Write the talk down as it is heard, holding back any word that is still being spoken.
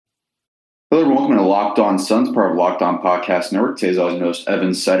Hello, everyone. Welcome to Locked On Suns, part of Locked On Podcast Network. Today's always host,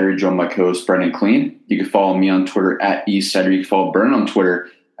 Evan Setter, joined by co-host Brendan Clean. You can follow me on Twitter at eSetter. You can follow Brendan on Twitter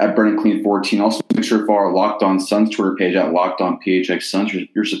at BrendanClean14. Also, make sure to follow our Locked On Suns Twitter page at Locked On PHX Suns.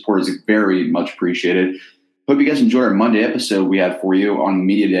 Your support is very much appreciated. Hope you guys enjoyed our Monday episode we had for you on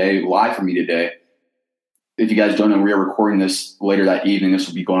Media Day, live for Media Day. If you guys don't know, we are recording this later that evening. This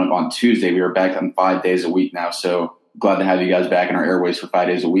will be going up on Tuesday. We are back on 5 days a week now, so glad to have you guys back in our airways for 5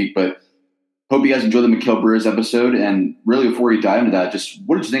 days a week. But hope you guys enjoyed the Mikal Bridges episode. And really, before we dive into that, just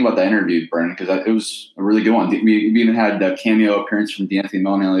what did you think about that interview, Brendan? Because it was a really good one. We even had a cameo appearance from D'Anthony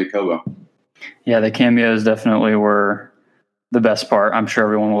Melton and Elie Okobo. Yeah, the cameos definitely were the best part. I'm sure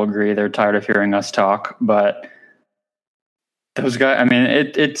everyone will agree. They're tired of hearing us talk. But those guys, I mean,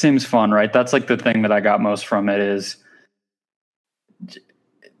 it seems fun, right? That's like the thing that I got most from it is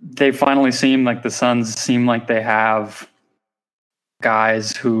they finally seem like the Suns seem like they have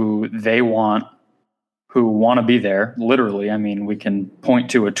guys who they want, who want to be there, literally. I mean, we can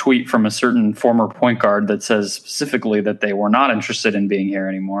point to a tweet from a certain former point guard that says specifically that they were not interested in being here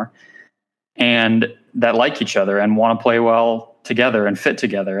anymore, and that like each other and want to play well together and fit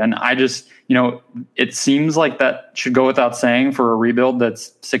together. And I just, it seems like that should go without saying for a rebuild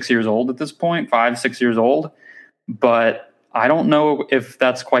that's 6 years old at this point, 5-6 years old. But I don't know if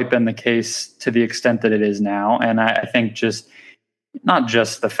that's quite been the case to the extent that it is now. And I think just not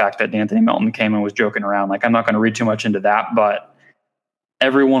just the fact that D'Anthony Melton came and was joking around. Like, I'm not going to read too much into that, but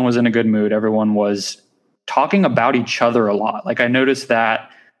everyone was in a good mood. Everyone was talking about each other a lot. Like, I noticed that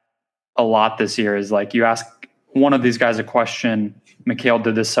a lot this year is like you ask one of these guys a question. Mikal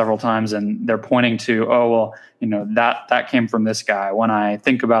did this several times, and they're pointing to, that came from this guy. When I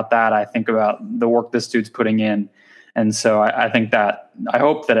think about that, I think about the work this dude's putting in. And so I think that I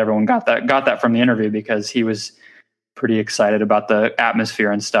hope that everyone got that from the interview, because he was pretty excited about the atmosphere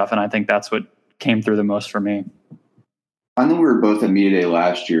and stuff. And I think that's what came through the most for me. I know we were both at Media Day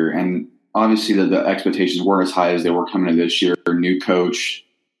last year, and obviously the expectations weren't as high as they were coming into this year. New coach,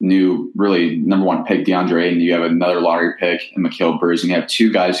 new really number one pick, DeAndre Ayton. You have another lottery pick in Mikal Bridges, and you have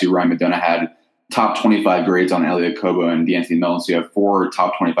two guys who Ryan McDonough had top 25 grades on, Elie Okobo and D'Anthony Melton. So you have 4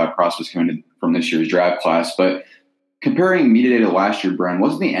 top 25 prospects coming in from this year's draft class. But comparing Media Day to last year, Bren,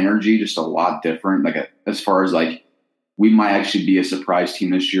 wasn't the energy just a lot different? Like, as far as like, we might actually be a surprise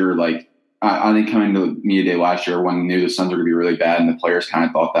team this year. Like, I think coming to Media Day last year, everyone knew the Suns were going to be really bad, and the players kind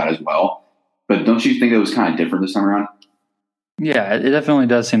of thought that as well. But don't you think it was kind of different this time around? Yeah, it definitely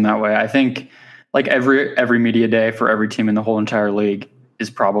does seem that way. I think like every Media Day for every team in the whole entire league is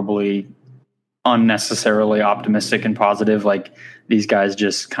probably unnecessarily optimistic and positive. Like, these guys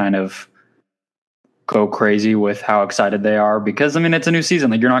just kind of go crazy with how excited they are, because, I mean, it's a new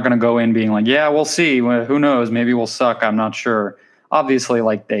season. Like, you're not going to go in being like, yeah, we'll see. Who knows? Maybe we'll suck. I'm not sure. Obviously,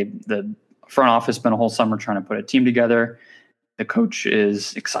 like, the front office spent a whole summer trying to put a team together. The coach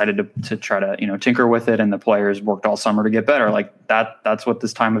is excited to try to, tinker with it, and the players worked all summer to get better. Like, that's what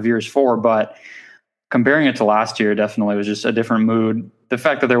this time of year is for. But comparing it to last year, definitely was just a different mood. The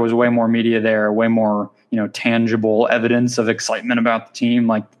fact that there was way more media there, way more, tangible evidence of excitement about the team,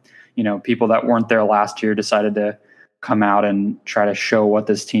 like, people that weren't there last year decided to come out and try to show what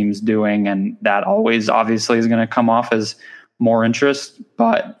this team's doing. And that always obviously is going to come off as more interest.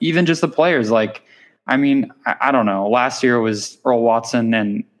 But even just the players, like, I mean, I don't know. Last year was Earl Watson,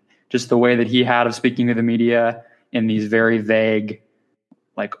 and just the way that he had of speaking to the media in these very vague,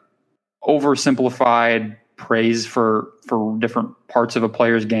 like, oversimplified praise for different parts of a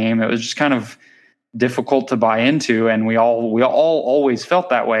player's game. It was just kind of difficult to buy into, and we all always felt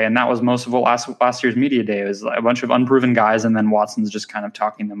that way. And that was most of what last year's Media Day. It was a bunch of unproven guys, and then Watson's just kind of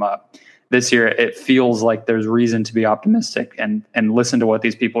talking them up. This year, it feels like there's reason to be optimistic and listen to what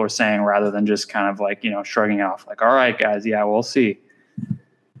these people are saying, rather than just kind of like, shrugging it off like, all right, guys, yeah, we'll see.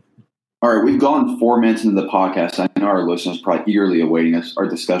 All right, we've gone 4 minutes into the podcast. I know our listeners are probably eagerly awaiting our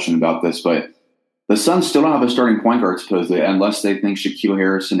discussion about this, but the Suns still don't have a starting point guard, supposedly, unless they think Shaquille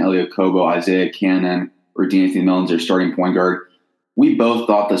Harrison, Elie Okobo, Isaiah Canaan, or D'Anthony Melton's their starting point guard. We both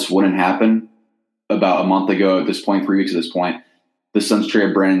thought this wouldn't happen about a month ago at this point, 3 weeks at this point. The Suns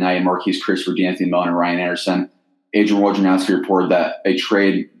traded Brandon Knight and Marquise Chriss for D'Anthony Melton and Ryan Anderson. Adrian Wojnarowski reported that a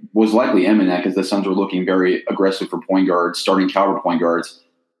trade was likely imminent because the Suns were looking very aggressive for point guards, starting caliber point guards.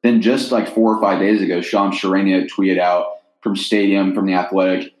 Then just like 4 or 5 days ago, Shams Charania tweeted out from Stadium, from The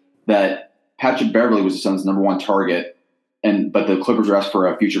Athletic, that Patrick Beverley was the Suns' number one target, but the Clippers were asked for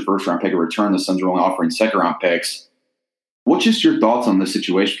a future first-round pick in return. The Suns were only offering second-round picks. What's just your thoughts on this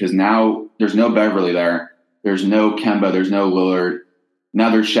situation? Because now there's no Beverley there. There's no Kemba. There's no Lillard. Now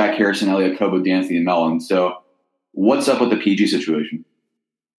there's Shaq Harrison, Elie Okobo, D'Anthony Melton. So what's up with the PG situation?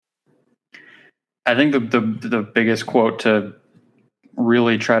 I think the biggest quote to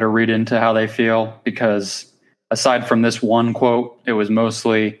really try to read into how they feel, because aside from this one quote, it was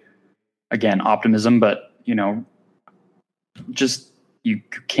mostly, again, optimism, but, just you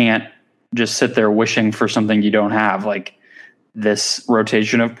can't just sit there wishing for something you don't have. Like, this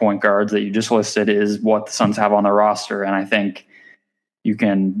rotation of point guards that you just listed is what the Suns have on their roster. And I think you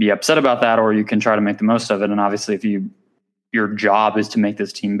can be upset about that, or you can try to make the most of it. And obviously, if your job is to make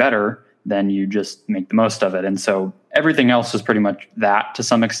this team better, then you just make the most of it. And so everything else is pretty much that to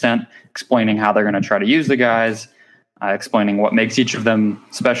some extent, explaining how they're going to try to use the guys, explaining what makes each of them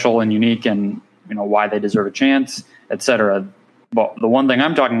special and unique, and why they deserve a chance, etc. But the one thing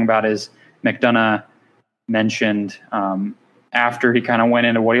I'm talking about is McDonough mentioned after he kind of went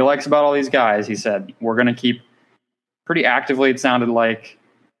into what he likes about all these guys, he said, we're going to keep pretty actively, it sounded like,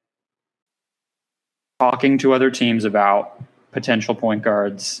 talking to other teams about potential point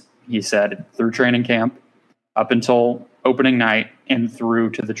guards, he said, through training camp, up until opening night, and through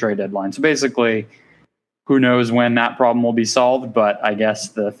to the trade deadline. So basically, who knows when that problem will be solved, but I guess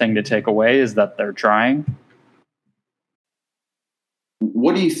the thing to take away is that they're trying.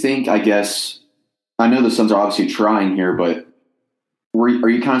 What do you think, I guess, I know the Suns are obviously trying here, but are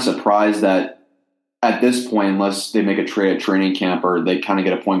you kind of surprised that at this point, unless they make a trade at training camp or they kind of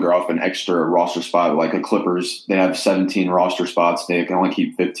get a point guard off an extra roster spot, like the Clippers, they have 17 roster spots. They can only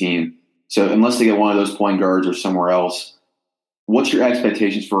keep 15. So unless they get one of those point guards or somewhere else, what's your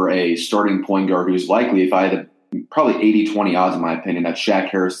expectations for a starting point guard who's likely, if I had probably 80-20 odds in my opinion, that Shaq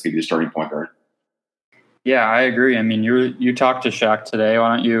Harris is going to be the starting point guard? Yeah, I agree. I mean, you talked to Shaq today.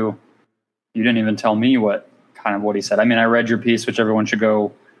 Why don't you didn't even tell me what he said. I mean, I read your piece, which everyone should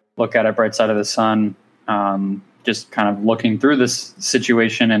go look at Bright Side of the Sun, just kind of looking through this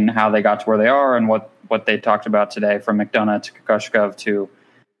situation and how they got to where they are and what they talked about today, from McDonough to Kukoshkov to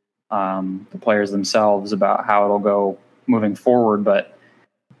the players themselves, about how it'll go moving forward. But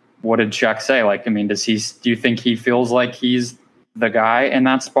what did Shaq say? Like, I mean, do you think he feels like he's the guy in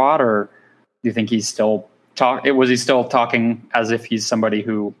that spot, or do you think he's still was he still talking as if he's somebody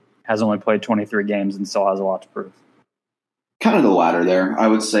who has only played 23 games and still has a lot to prove? Kind of the latter there. I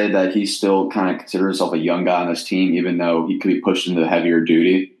would say that he still kind of considers himself a young guy on this team, even though he could be pushed into heavier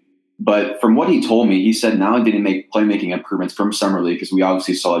duty. But from what he told me, he said now he didn't make playmaking improvements from Summer League, because we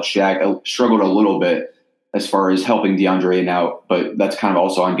obviously saw that Shaq struggled a little bit as far as helping DeAndre Ayton out, but that's kind of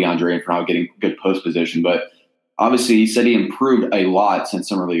also on DeAndre Ayton for not getting good post position. But obviously he said he improved a lot since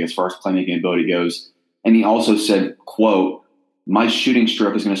Summer League as far as playmaking ability goes. And he also said, quote, my shooting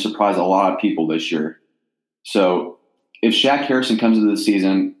stroke is going to surprise a lot of people this year. So if Shaq Harrison comes into the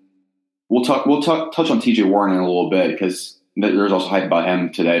season, we'll touch on TJ Warren in a little bit, because there's also hype about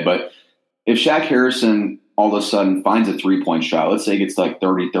him today. But if Shaq Harrison all of a sudden finds a 3-point shot, let's say he gets like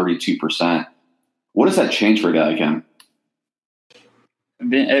 30-32%, what does that change for a guy like him?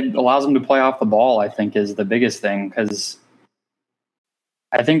 It allows him to play off the ball, I think, is the biggest thing, because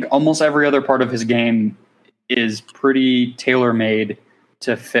I think almost every other part of his game is pretty tailor-made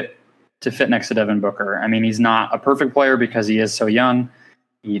to fit next to Devin Booker. I mean, he's not a perfect player because he is so young.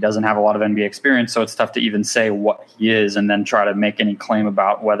 He doesn't have a lot of NBA experience, so it's tough to even say what he is and then try to make any claim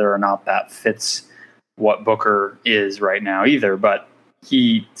about whether or not that fits what Booker is right now either. But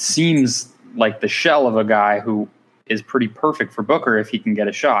he seems like the shell of a guy who is pretty perfect for Booker if he can get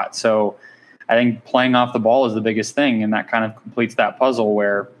a shot. So I think playing off the ball is the biggest thing, and that kind of completes that puzzle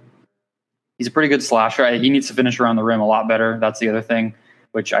where he's a pretty good slasher. He needs to finish around the rim a lot better. That's the other thing,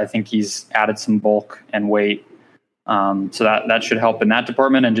 which I think he's added some bulk and weight. So that should help in that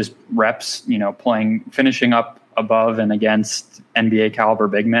department, and just reps, finishing up above and against NBA caliber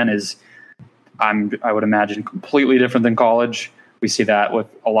big men is, I would imagine, completely different than college. We see that with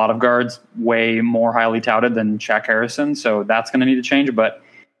a lot of guards, way more highly touted than Shaq Harrison. So that's going to need to change, but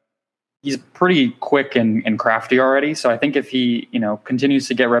he's pretty quick and crafty already. So I think if he, continues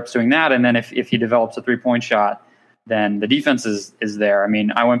to get reps doing that, and then if he develops a 3-point shot, then the defense is there. I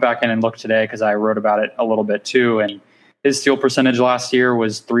mean, I went back in and looked today because I wrote about it a little bit too, and his steal percentage last year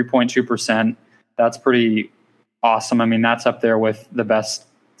was 3.2%. That's pretty awesome. I mean, that's up there with the best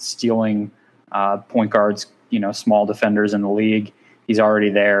stealing point guards, small defenders in the league. He's already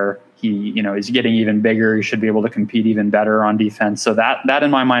there. He's getting even bigger. He should be able to compete even better on defense. So that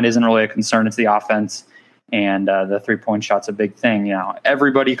in my mind isn't really a concern. It's the offense, and the 3-point shot's a big thing.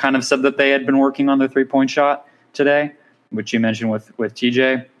 Everybody kind of said that they had been working on the 3-point shot today, which you mentioned with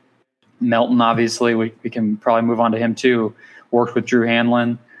TJ. Melton, obviously, we can probably move on to him too. Worked with Drew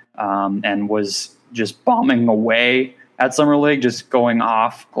Hanlon and was just bombing away at Summer League, just going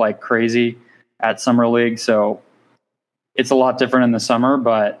off like crazy at Summer League. So it's a lot different in the summer,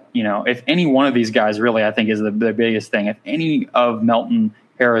 but if any one of these guys really, I think is the biggest thing. If any of Melton,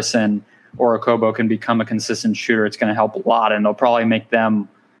 Harrison, or Okobo can become a consistent shooter, it's going to help a lot, and they'll probably make them,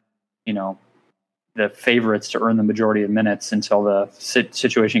 the favorites to earn the majority of minutes until the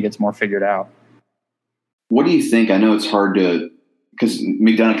situation gets more figured out. What do you think? I know it's hard because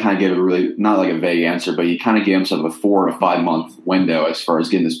McDonough kind of gave a really, not like a vague answer, but he kind of gave himself a 4 to 5 month window as far as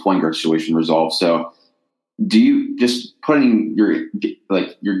getting this point guard situation resolved. So do you, just putting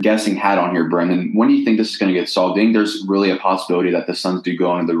your guessing hat on here, Brendan, when do you think this is going to get solved? Do you think there's really a possibility that the Suns do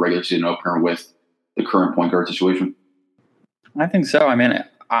go into the regular season opener with the current point guard situation? I think so. I mean,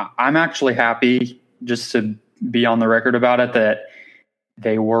 I'm actually happy, just to be on the record about it, that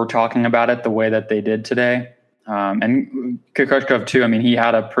they were talking about it the way that they did today. And Kokoshkov too. I mean, he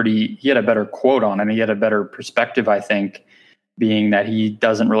had a better quote on it. He had a better perspective, I think, being that he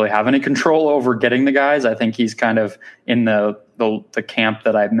doesn't really have any control over getting the guys. I think he's kind of in the camp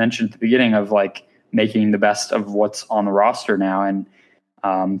that I mentioned at the beginning of like making the best of what's on the roster now.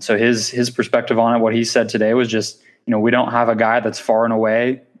 And so his perspective on it, what he said today was just, we don't have a guy that's far and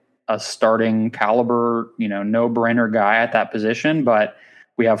away a starting caliber, no-brainer guy at that position, but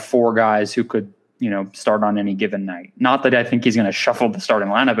we have 4 guys who could, start on any given night. Not that I think he's going to shuffle the starting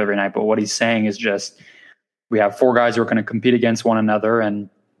lineup every night, but what he's saying is just we have 4 guys who are going to compete against one another, and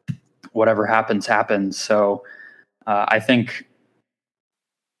whatever happens, happens. So I think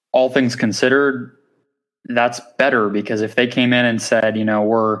all things considered, that's better, because if they came in and said,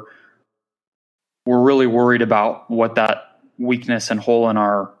 we're really worried about what that weakness and hole in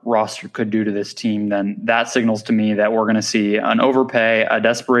our roster could do to this team, then that signals to me that we're going to see an overpay, a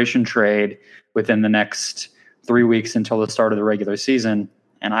desperation trade within the next 3 weeks until the start of the regular season.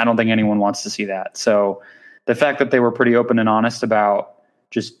 And I don't think anyone wants to see that. So the fact that they were pretty open and honest about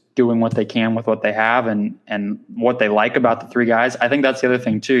just doing what they can with what they have and what they like about the 3 guys, I think that's the other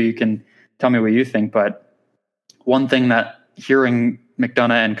thing too. You can tell me what you think, but one thing that hearing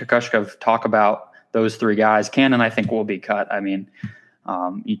McDonough and Kokoshkov talk about those 3 guys can, and I think will be cut. I mean,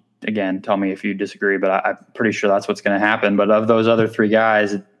 again, tell me if you disagree, but I'm pretty sure that's what's going to happen. But of those other 3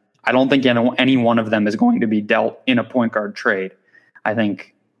 guys, I don't think any one of them is going to be dealt in a point guard trade. I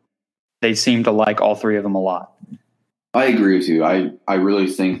think they seem to like all 3 of them a lot. I agree with you. I really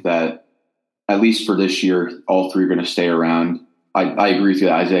think that at least for this year, all 3 are going to stay around. I agree with you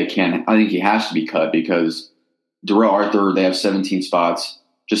that Isaiah Canaan, I think he has to be cut because Darrell Arthur, they have 17 spots,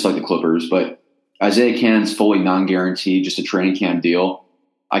 just like the Clippers, but Isaiah Canaan's fully non-guaranteed, just a training camp deal.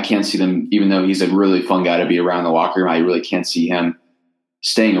 I can't see them, even though he's a really fun guy to be around the locker room, I really can't see him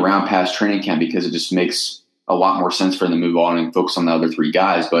staying around past training camp because it just makes a lot more sense for him to move on and focus on the other 3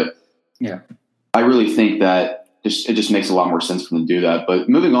 guys. But yeah, I really think that it just makes a lot more sense for them to do that. But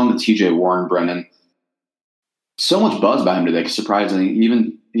moving on to TJ Warren, Brendan, so much buzz about him today. Surprisingly,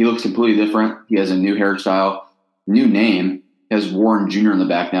 even he looks completely different. He has a new hairstyle, new name. He has Warren Jr. in the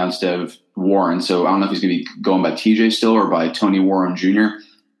back now instead of Warren. So I don't know if he's going to be going by TJ still or by Tony Warren Jr.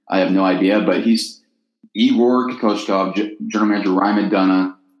 I have no idea, but he's Igor Kokoshkov, General Manager Ryan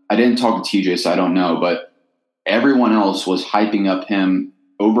McDonough. I didn't talk to TJ, so I don't know, but everyone else was hyping up him,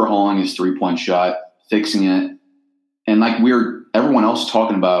 overhauling his 3-point shot, fixing it. And like everyone else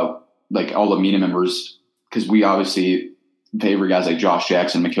talking about like all the media members, because we obviously favor guys like Josh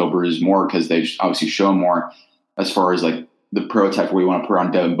Jackson, Mikal Bridges more because they obviously show more as far as like the prototype we want to put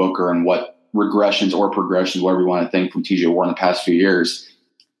on Devin Booker and what regressions or progressions, whatever we want to think from TJ Warren the past few years.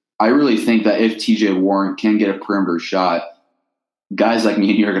 I really think that if TJ Warren can get a perimeter shot, guys like me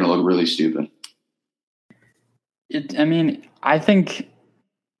and you are going to look really stupid. I think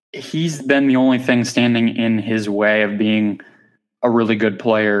he's been the only thing standing in his way of being a really good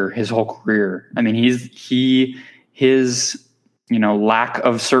player his whole career. I mean, his lack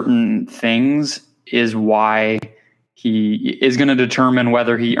of certain things is why he is going to determine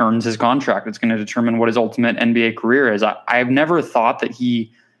whether he earns his contract. It's going to determine what his ultimate NBA career is. I've never thought that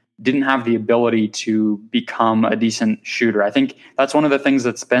he didn't have the ability to become a decent shooter. I think that's one of the things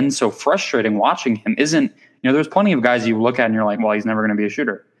that's been so frustrating watching him isn't, there's plenty of guys you look at and you're like, well, he's never going to be a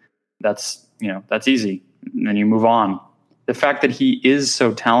shooter. That's easy. And then you move on. The fact that he is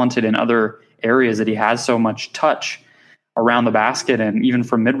so talented in other areas, that he has so much touch around the basket and even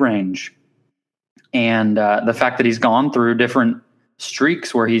from mid-range, and the fact that he's gone through different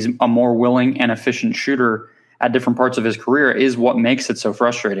streaks where he's a more willing and efficient shooter at different parts of his career is what makes it so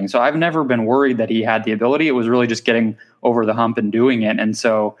frustrating. So I've never been worried that he had the ability. It was really just getting over the hump and doing it. And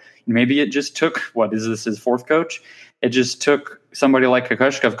so maybe it just took, what is this, his 4th coach? It just took somebody like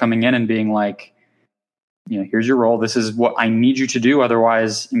Kokoshkov coming in and being like, here's your role. This is what I need you to do.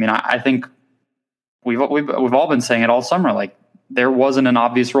 Otherwise, I think we've all been saying it all summer. Like, there wasn't an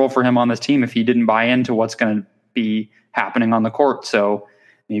obvious role for him on this team if he didn't buy into what's going to be happening on the court. So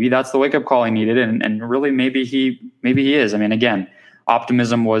maybe that's the wake up call he needed. And really, maybe he is. I mean, again,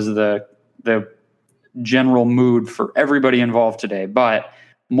 optimism was the general mood for everybody involved today, but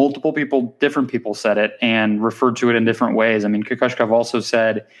different people said it and referred to it in different ways. I mean, Kokoshkov also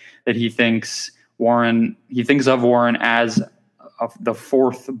said that he thinks of Warren as the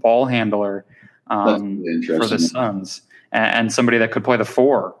fourth ball handler for the Suns and somebody that could play the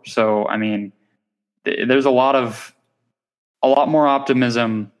four. So, I mean, there's a lot more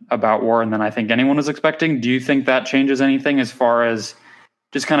optimism about Warren than I think anyone was expecting. Do you think that changes anything as far as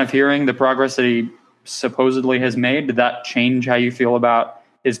just kind of hearing the progress that he supposedly has made? Did that change how you feel about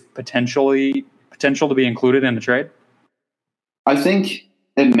his potential to be included in the trade? I think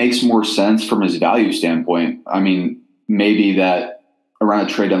it makes more sense from his value standpoint. I mean, maybe that around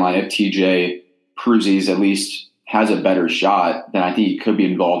the trade deadline, if TJ proves he's at least has a better shot, then I think he could be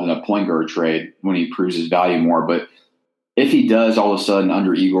involved in a point guard trade when he proves his value more. But if he does all of a sudden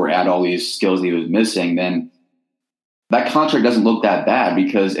under Igor add all these skills that he was missing, then that contract doesn't look that bad,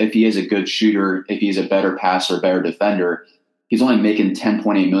 because if he is a good shooter, if he's a better passer, better defender, he's only making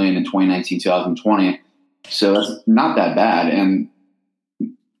 $10.8 million in 2019-2020. So that's not that bad. And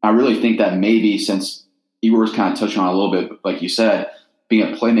I really think that maybe, since Igor's kind of touched on it a little bit, like you said,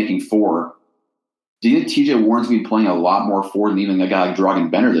 being a playmaking four, do you think TJ Warren's going to be playing a lot more forward than even a guy like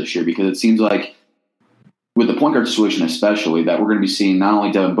Dragan Bender this year? Because it seems like, with the point guard situation especially, that we're going to be seeing not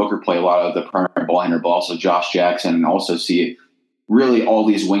only Devin Booker play a lot of the primary ball handler, but also Josh Jackson, and also see really all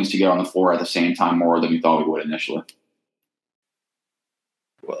these wings together on the floor at the same time more than we thought we would initially.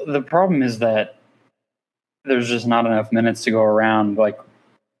 Well, the problem is that there's just not enough minutes to go around. Like,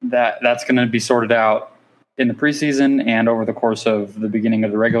 that's going to be sorted out in the preseason and over the course of the beginning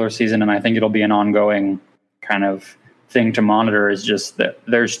of the regular season. And I think it'll be an ongoing kind of thing to monitor, is just that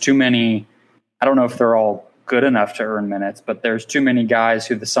there's too many. I don't know if they're all good enough to earn minutes, but there's too many guys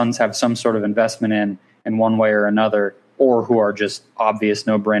who the Suns have some sort of investment in one way or another, or who are just obvious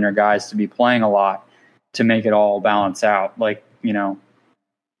no-brainer guys to be playing a lot to make it all balance out. Like, you know,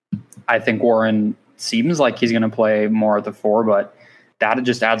 I think Warren seems like he's going to play more at the four, but that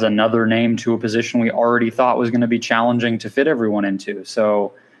just adds another name to a position we already thought was going to be challenging to fit everyone into.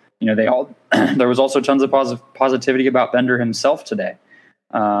 So, you know, there was also tons of positivity about Bender himself today.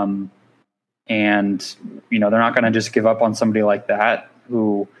 And, you know, they're not going to just give up on somebody like that,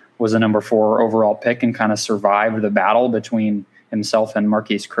 who was a number 4 overall pick and kind of survived the battle between himself and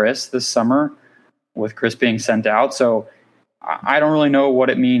Marquise Chris this summer, with Chris being sent out. So I don't really know what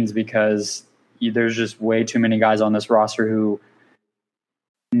it means, because there's just way too many guys on this roster who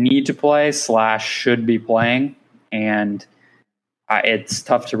need to play / should be playing. And it's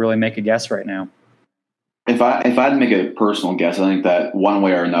tough to really make a guess right now. If I had to make a personal guess, I think that one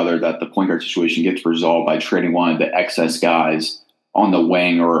way or another that the point guard situation gets resolved by trading one of the excess guys on the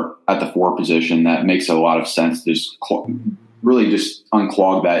wing or at the 4 position. That makes a lot of sense to just really just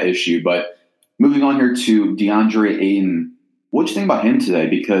unclog that issue. But moving on here to DeAndre Ayton, what do you think about him today?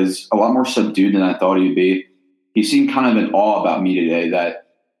 Because a lot more subdued than I thought he'd be. He seemed kind of in awe about me today, that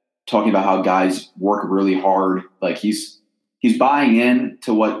talking about how guys work really hard. Like, he's buying in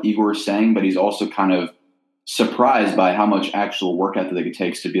to what Igor is saying, but he's also kind of surprised by how much actual work ethic it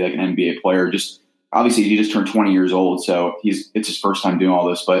takes to be like an NBA player. Just obviously, he just turned 20 years old, so it's his first time doing all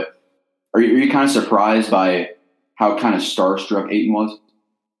this. But are you kind of surprised by how kind of starstruck Ayton was?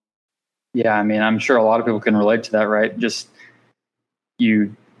 Yeah, I mean, I'm sure a lot of people can relate to that, right? Just,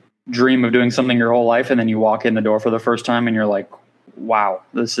 you dream of doing something your whole life, and then you walk in the door for the first time, and you're like, wow,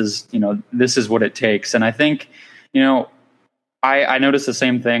 this is what it takes. And I think, you know, I noticed the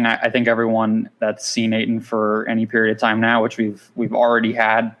same thing. I think everyone that's seen Ayton for any period of time now, which we've already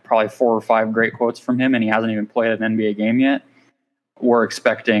had probably 4 or 5 great quotes from him, and he hasn't even played an NBA game yet, we're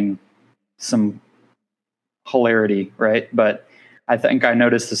expecting some hilarity, right? But I think I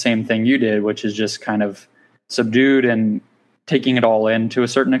noticed the same thing you did, which is just kind of subdued and taking it all in to a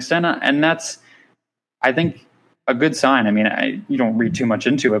certain extent. And that's, I think, a good sign. I mean, you don't read too much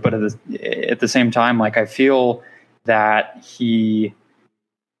into it, but at the same time, like, I feel that he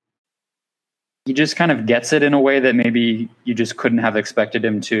just kind of gets it in a way that maybe you just couldn't have expected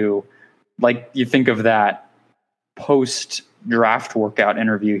him to. Like, you think of that post-draft workout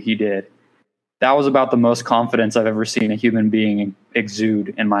interview he did. That was about the most confidence I've ever seen a human being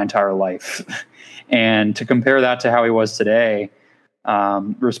exude in my entire life. And to compare that to how he was today,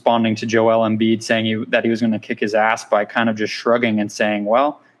 responding to Joel Embiid saying that he was going to kick his ass by kind of just shrugging and saying,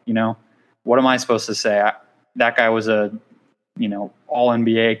 well, you know, what am I supposed to say? That guy was a, you know, all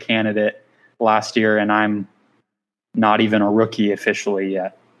NBA candidate last year, and I'm not even a rookie officially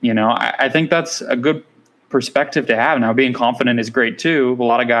yet. I think that's a good perspective to have. Now, being confident is great too. A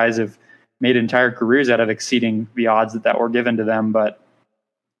lot of guys have made entire careers out of exceeding the odds that were given to them. But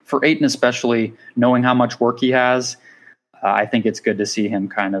for Ayton especially, knowing how much work he has, I think it's good to see him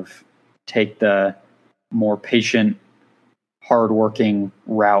kind of take the more patient, hardworking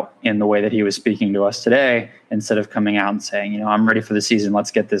route in the way that he was speaking to us today, instead of coming out and saying, I'm ready for the season.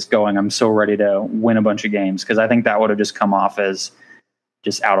 Let's get this going. I'm so ready to win a bunch of games. Because I think that would have just come off as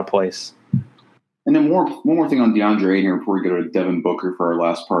just out of place. And then one more thing on DeAndre Ayton here before we go to Devin Booker for our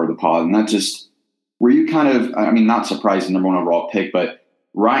last part of the pod. And that's just, were you kind of, not surprised the number one overall pick, but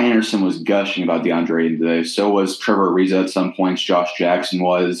Ryan Anderson was gushing about DeAndre Ayton today. So was Trevor Ariza at some points. Josh Jackson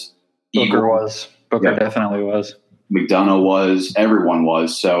was. Booker definitely was. McDonough was. Everyone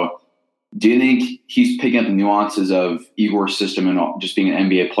was. So do you think he's picking up the nuances of Igor's system and just being an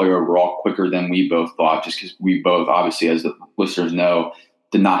NBA player overall quicker than we both thought, just because we both, obviously, as the listeners know,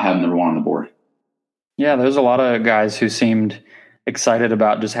 did not have number one on the board? Yeah, there's a lot of guys who seemed excited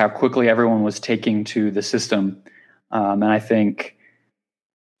about just how quickly everyone was taking to the system. And I think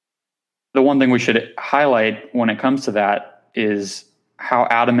the one thing we should highlight when it comes to that is how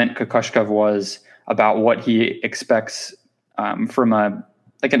adamant Kokoshkov was about what he expects from an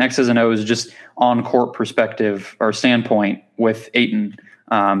X's and O's just on-court perspective or standpoint with Ayton.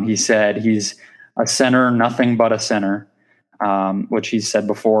 He said he's a center, nothing but a center, which he's said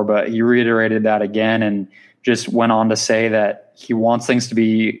before, but he reiterated that again and just went on to say that he wants things to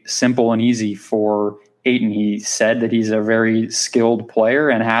be simple and easy for Ayton. He said that he's a very skilled player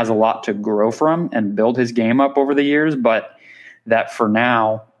and has a lot to grow from and build his game up over the years, but that for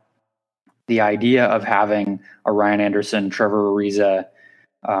now, the idea of having a Ryan Anderson, Trevor Ariza,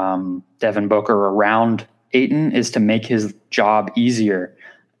 Devin Booker around Ayton is to make his job easier.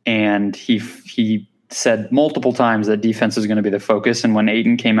 And he said multiple times that defense is going to be the focus. And when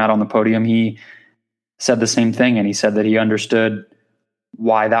Ayton came out on the podium, he said the same thing. And he said that he understood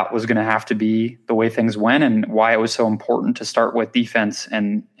why that was going to have to be the way things went and why it was so important to start with defense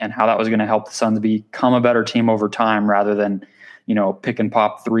and how that was going to help the Suns become a better team over time rather than, pick and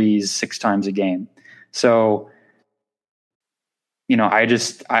pop threes 6 times a game. So,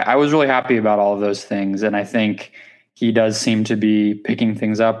 I was really happy about all of those things. And I think he does seem to be picking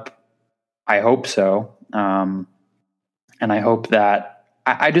things up. I hope so. And I hope that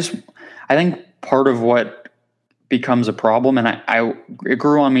I think part of what becomes a problem, and it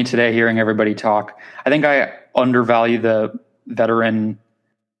grew on me today hearing everybody talk. I think I undervalue the veteran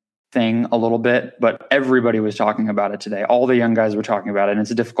thing a little bit, but everybody was talking about it today. All the young guys were talking about it, and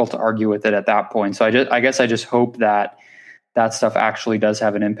it's difficult to argue with it at that point. So I guess I just hope that stuff actually does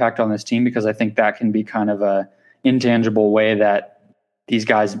have an impact on this team, because I think that can be kind of a intangible way that these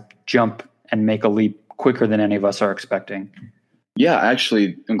guys jump and make a leap quicker than any of us are expecting. Yeah,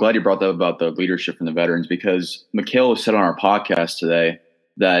 actually, I'm glad you brought that up about the leadership from the veterans, because Mikhail said on our podcast today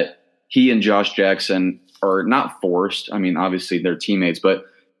that he and Josh Jackson are not forced. Obviously they're teammates, but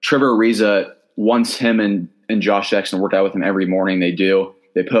Trevor Ariza wants him and Josh Jackson to work out with him every morning. They do.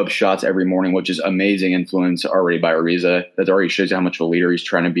 They put up shots every morning, which is amazing influence already by Ariza. That already shows you how much of a leader he's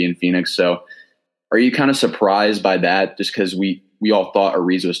trying to be in Phoenix. So are you kind of surprised by that, just because we all thought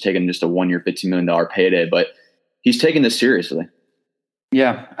Ariza was taking just a 1-year, $15 million payday, but he's taking this seriously?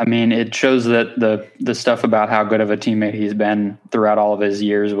 Yeah, it shows that the stuff about how good of a teammate he's been throughout all of his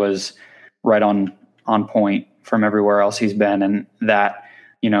years was right on point from everywhere else he's been, and that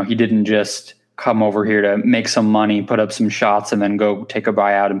he didn't just come over here to make some money, put up some shots, and then go take a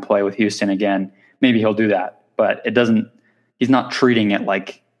buyout and play with Houston again. Maybe he'll do that, but he's not treating it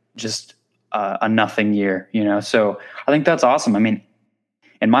like just a nothing year, So I think that's awesome.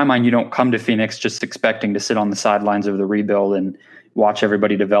 In my mind, you don't come to Phoenix just expecting to sit on the sidelines of the rebuild and watch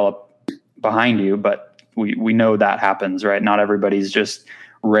everybody develop behind you, but we know that happens, right? Not everybody's just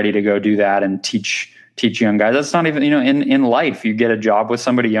ready to go do that and teach young guys. That's not even, in life, you get a job with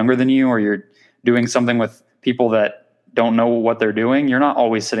somebody younger than you, or you're doing something with people that don't know what they're doing. You're not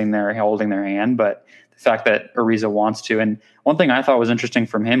always sitting there holding their hand, but the fact that Ariza wants to. And one thing I thought was interesting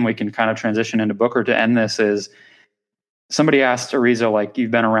from him, we can kind of transition into Booker to end this, is somebody asked Ariza,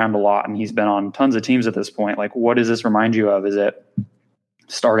 you've been around a lot and he's been on tons of teams at this point. What does this remind you of? Is it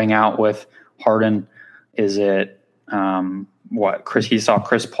starting out with Harden? Is it he saw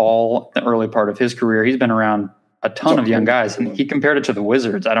Chris Paul the early part of his career? He's been around a ton of young guys, and he compared it to the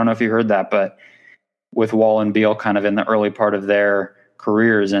Wizards. I don't know if you heard that, but with Wall and Beal kind of in the early part of their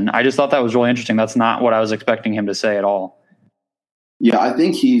careers. And I just thought that was really interesting. That's not what I was expecting him to say at all. Yeah, I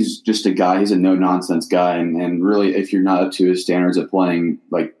think he's just a guy. He's a no-nonsense guy. And really, if you're not up to his standards of playing,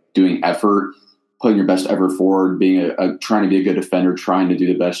 doing effort, putting your best effort forward, being trying to be a good defender, trying to do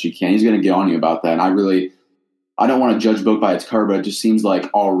the best you can. He's going to get on you about that. And I don't want to judge a book by its cover, but it just seems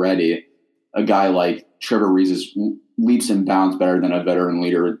like already a guy like Trevor Rees is leaps and bounds better than a veteran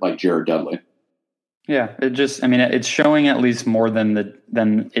leader like Jared Dudley. Yeah, it's showing at least more than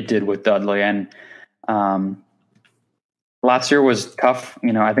it did with Dudley. And last year was tough.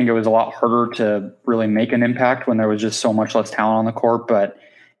 I think it was a lot harder to really make an impact when there was just so much less talent on the court. But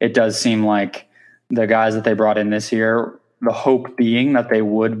it does seem like the guys that they brought in this year, the hope being that they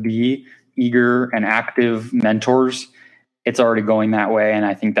would be eager and active mentors, it's already going that way. And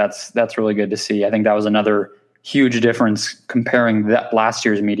I think that's really good to see. I think that was another huge difference comparing that last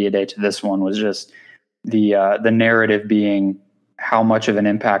year's media day to this one, was just the narrative being how much of an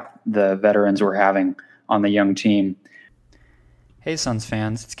impact the veterans were having on the young team. Hey, Suns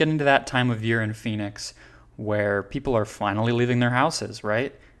fans, it's getting to that time of year in Phoenix where people are finally leaving their houses,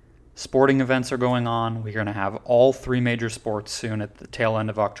 right? Sporting events are going on. We're going to have all 3 major sports soon at the tail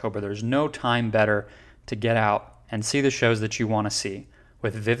end of October. There's no time better to get out and see the shows that you want to see.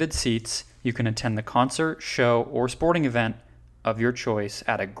 With Vivid Seats, you can attend the concert, show, or sporting event of your choice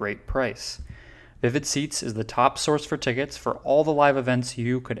at a great price. Vivid Seats is the top source for tickets for all the live events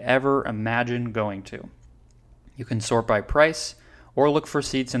you could ever imagine going to. You can sort by price or look for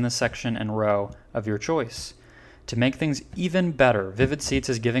seats in the section and row of your choice. To make things even better, Vivid Seats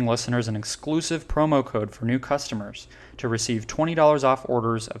is giving listeners an exclusive promo code for new customers to receive $20 off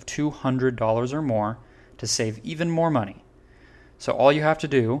orders of $200 or more to save even more money. So all you have to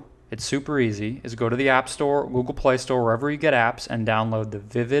do, it's super easy, is go to the App Store, Google Play Store, wherever you get apps, and download the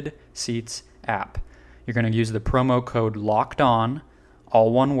Vivid Seats app. You're going to use the promo code LOCKEDON,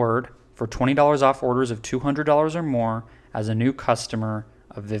 all one word, for $20 off orders of $200 or more as a new customer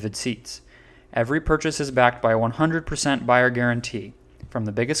of Vivid Seats. Every purchase is backed by a 100% buyer guarantee. From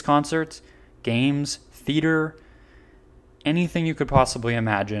the biggest concerts, games, theater, anything you could possibly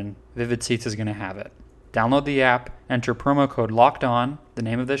imagine, Vivid Seats is going to have it. Download the app, enter promo code LOCKEDON, the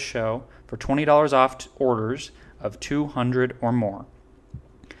name of this show, for $20 off orders of $200 or more.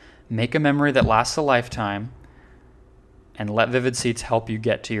 Make a memory that lasts a lifetime, and let Vivid Seats help you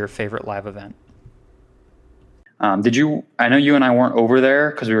get to your favorite live event. I know you and I weren't over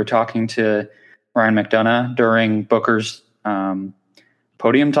there because we were talking to Ryan McDonough during Booker's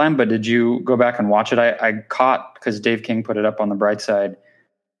podium time, but did you go back and watch it? I caught, because Dave King put it up on the Brightside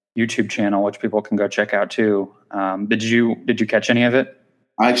YouTube channel, which people can go check out too. Did you catch any of it?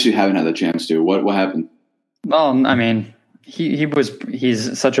 I actually haven't had the chance to. What happened? Well, I mean,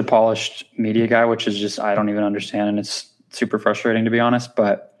 he's such a polished media guy, which is just, I don't even understand. And it's super frustrating, to be honest,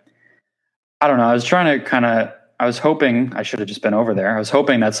 but I don't know. I was hoping, I should have just been over there. I was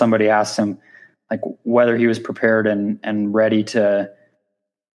hoping that somebody asked him like whether he was prepared and ready to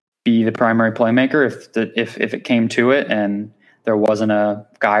be the primary playmaker if it came to it and there wasn't a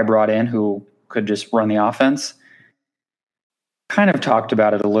guy brought in who could just run the offense. Kind of talked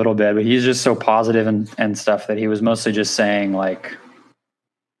about it a little bit, but he's just so positive and stuff that he was mostly just saying like,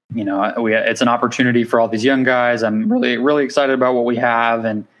 it's an opportunity for all these young guys. I'm really, really excited about what we have.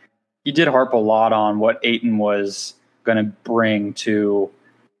 And he did harp a lot on what Ayton was going to bring to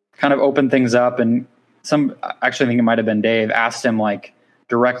kind of open things up. And actually I think it might've been Dave asked him like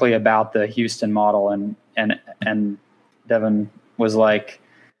directly about the Houston model. And Devin was like,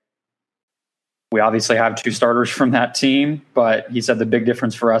 we obviously have 2 starters from that team, but he said the big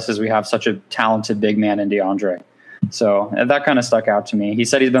difference for us is we have such a talented big man in DeAndre. So that kind of stuck out to me. He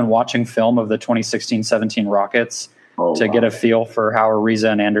said he's been watching film of the 2016-17 Rockets to get a feel for how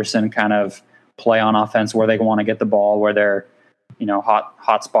Ariza and Anderson kind of play on offense, where they want to get the ball, where their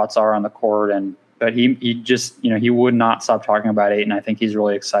hot spots are on the court. But he just he would not stop talking about Ayton. I think he's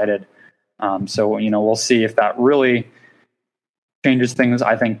really excited. So we'll see if that really changes things.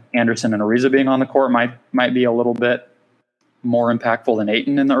 I think Anderson and Ariza being on the court might be a little bit more impactful than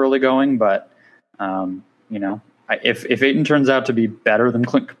Ayton in the early going, but if Ayton turns out to be better than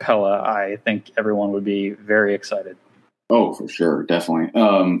Clint Capella, I think everyone would be very excited. Oh, for sure. Definitely.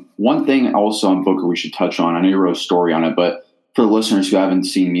 One thing also on Booker we should touch on, I know you wrote a story on it, but for the listeners who haven't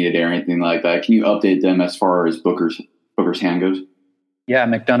seen Media Day or anything like that, can you update them as far as Booker's hand goes? Yeah,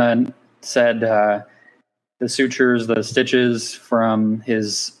 McDonough said the sutures, the stitches from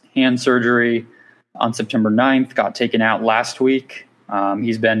his hand surgery on September 9th got taken out last week.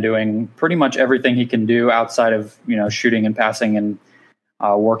 He's been doing pretty much everything he can do outside of shooting and passing and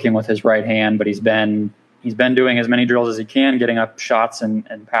working with his right hand, but he's been doing as many drills as he can, getting up shots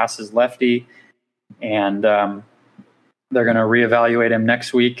and passes lefty. And they're going to reevaluate him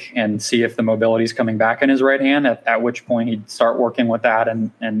next week and see if the mobility is coming back in his right hand, at which point he'd start working with that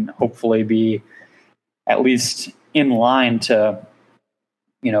and hopefully be at least in line to,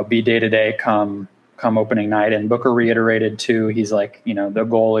 be day-to-day come opening night. And Booker reiterated too, he's like, the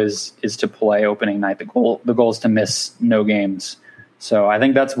goal is to play opening night. The goal is to miss no games. So I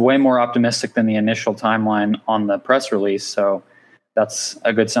think that's way more optimistic than the initial timeline on the press release. So that's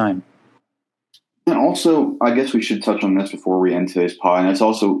a good sign. And also, I guess we should touch on this before we end today's pod. And it's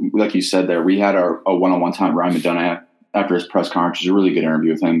also, like you said there, we had a one-on-one time with Ryan McDonough after his press conference. It was a really good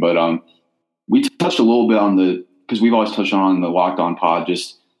interview with him. But we touched a little bit on because we've always touched on the Locked On pod,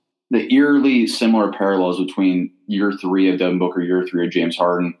 just the eerily similar parallels between year 3 of Devin Booker, year 3 of James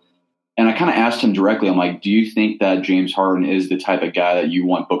Harden. And I kind of asked him directly, I'm like, do you think that James Harden is the type of guy that you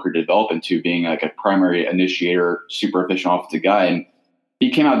want Booker to develop into, being like a primary initiator, super efficient offensive guy? And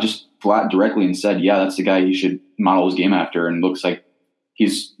he came out just flat directly and said, yeah, that's the guy he should model his game after. And looks like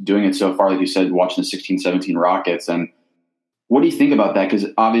he's doing it so far, like you said, watching the 16-17 Rockets. And what do you think about that? Because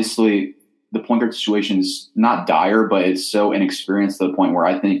obviously the point guard situation is not dire, but it's so inexperienced to the point where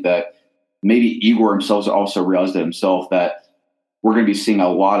I think that maybe Igor himself also realized it himself that we're going to be seeing a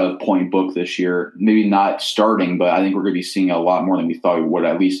lot of point book this year. Maybe not starting, but I think we're going to be seeing a lot more than we thought we would,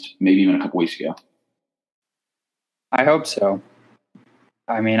 at least maybe even a couple weeks ago. I hope so.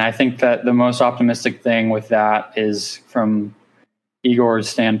 I mean, I think that the most optimistic thing with that is from Igor's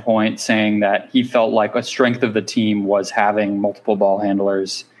standpoint, saying that he felt like a strength of the team was having multiple ball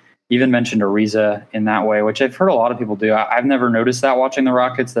handlers. He even mentioned Ariza in that way, which I've heard a lot of people do. I've never noticed that watching the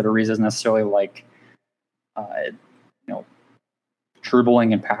Rockets, that Ariza is necessarily like,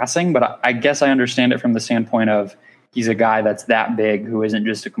 dribbling and passing, but I guess I understand it from the standpoint of he's a guy that's that big who isn't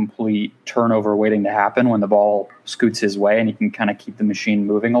just a complete turnover waiting to happen when the ball scoots his way, and he can kind of keep the machine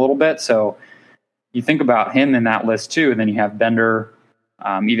moving a little bit. So you think about him in that list too, and then you have Bender,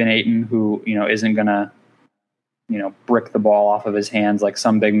 even Ayton, who isn't going to brick the ball off of his hands like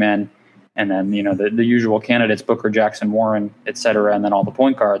some big men, and then the usual candidates, Booker, Jackson, Warren, etc., and then all the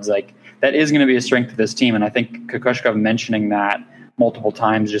point guards. Like, that is going to be a strength of this team, and I think Kukoshkov mentioning that multiple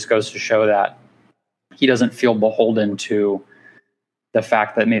times just goes to show that he doesn't feel beholden to the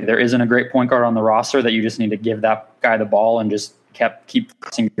fact that maybe there isn't a great point guard on the roster, that you just need to give that guy the ball and just keep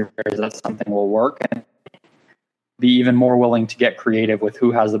pressing that something will work, and be even more willing to get creative with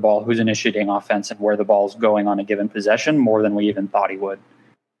who has the ball, who's initiating offense, and where the ball's going on a given possession, more than we even thought he would.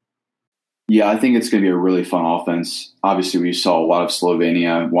 Yeah, I think it's going to be a really fun offense. Obviously, we saw a lot of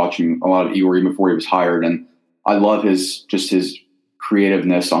Slovenia, watching a lot of Igor even before he was hired, and I love his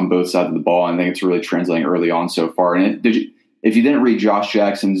creativeness on both sides of the ball. I think it's really translating early on so far. And if you didn't read Josh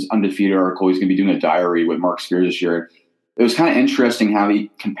Jackson's undefeated article, he's going to be doing a diary with Mark Spears this year. It was kind of interesting how he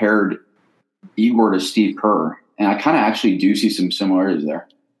compared Igor to Steve Kerr, and I kind of actually do see some similarities there.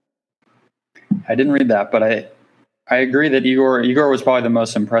 I didn't read that, but I agree that Igor was probably the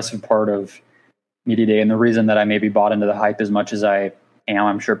most impressive part of Media Day, and the reason that I maybe bought into the hype as much as I am.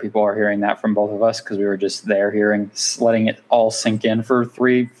 I'm sure people are hearing that from both of us because we were just there letting it all sink in for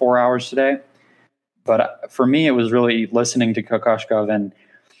 3-4 hours today. But for me, it was really listening to Kukoshkov, and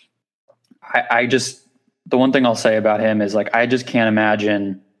I just, the one thing I'll say about him is, like, I just can't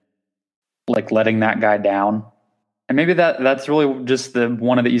imagine like letting that guy down. And maybe that's really just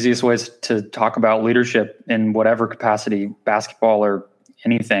one of the easiest ways to talk about leadership in whatever capacity, basketball or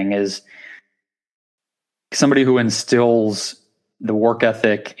anything, is somebody who instills the work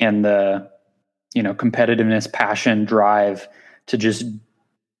ethic and the, competitiveness, passion, drive to just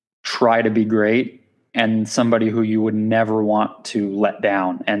try to be great, and somebody who you would never want to let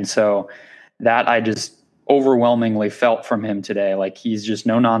down. And so that I just overwhelmingly felt from him today. Like, he's just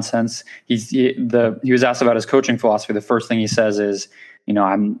no nonsense. He was asked about his coaching philosophy. The first thing he says is,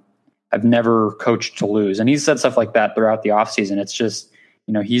 I've never coached to lose. And he's said stuff like that throughout the offseason. It's just,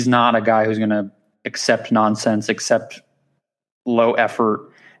 he's not a guy who's going to accept nonsense, accept low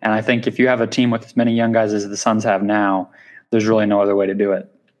effort. And I think if you have a team with as many young guys as the Suns have now, there's really no other way to do it.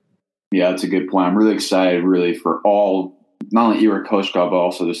 Yeah, that's a good point. I'm really excited, really, for all, not only Igor Kukoshkov, but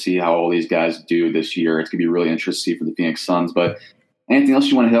also to see how all these guys do this year. It's going to be really interesting to see for the Phoenix Suns. But anything else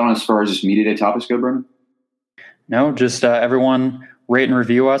you want to hit on as far as just Media Day topics go, Brendan? No, just everyone rate and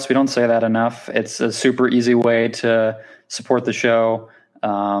review us. We don't say that enough. It's a super easy way to support the show.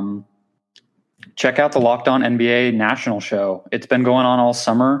 Check out the Locked On NBA National Show. It's been going on all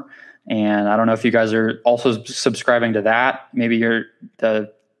summer, and I don't know if you guys are also subscribing to that. Maybe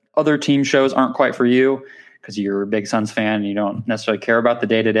the other team shows aren't quite for you because you're a big Suns fan and you don't necessarily care about the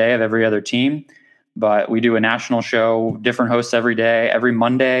day-to-day of every other team. But we do a national show, different hosts every day. Every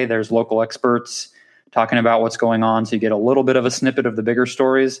Monday, there's local experts talking about what's going on. So you get a little bit of a snippet of the bigger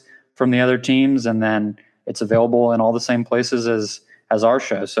stories from the other teams, and then it's available in all the same places as our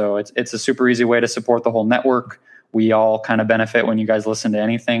show. So it's a super easy way to support the whole network. We all kind of benefit when you guys listen to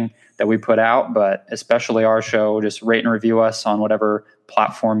anything that we put out, but especially our show. Just rate and review us on whatever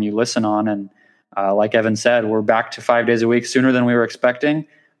platform you listen on. And like Evan said, we're back to 5 days a week sooner than we were expecting.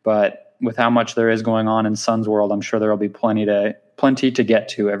 But with how much there is going on in Suns world, I'm sure there will be plenty to get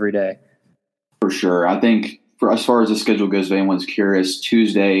to every day. For sure. I think as far as the schedule goes, if anyone's curious,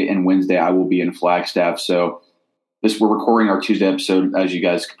 Tuesday and Wednesday I will be in Flagstaff. So we're recording our Tuesday episode, as you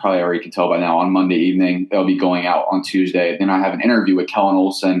guys probably already can tell by now, on Monday evening. It'll be going out on Tuesday. Then I have an interview with Kellen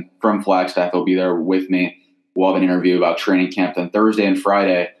Olson from Flagstaff. He'll be there with me. We'll have an interview about training camp. Then Thursday and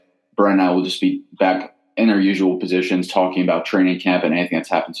Friday, Brent and I will just be back in our usual positions talking about training camp and anything that's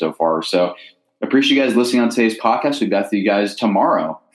happened so far. So I appreciate you guys listening on today's podcast. We'll be back to you guys tomorrow